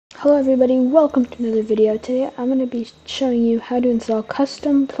Hello everybody, welcome to another video. Today I'm going to be showing you how to install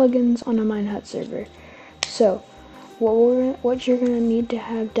custom plugins on a minehut server. So, what you're going to need to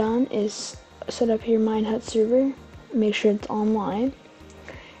have done is set up your minehut server, make sure it's online,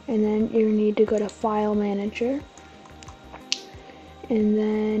 and then you need to go to File Manager, and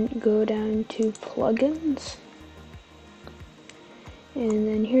then go down to Plugins, and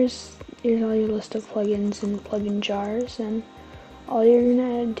then here's all your list of plugins and plugin jars, and all you're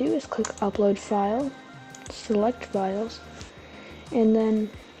gonna do is click upload file, select files, and then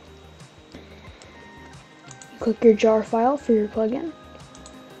you click your jar file for your plugin.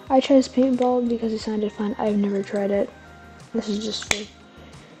 I chose paintball because it sounded fun. I've never tried it. This is just for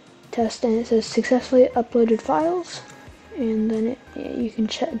test, and it says successfully uploaded files, and then you can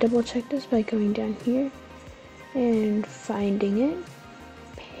double check this by going down here and finding it.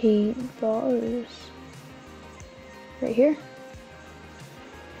 Paintball is right here.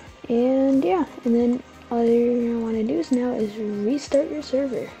 And yeah, and then all you're going to want to do is now is restart your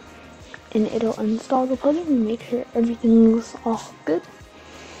server, and it'll install the plugin and make sure everything's all good.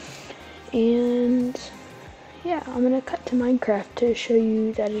 And yeah, I'm going to cut to Minecraft to show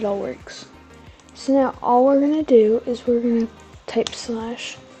you that it all works. So now all we're going to do is we're going to type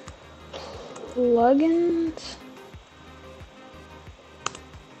 /plugins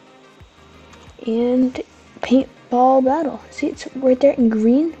and paintball battle. See, it's right there in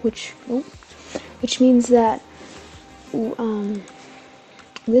green, which means that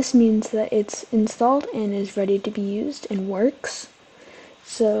this means that it's installed and is ready to be used and works.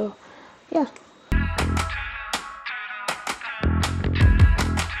 So yeah.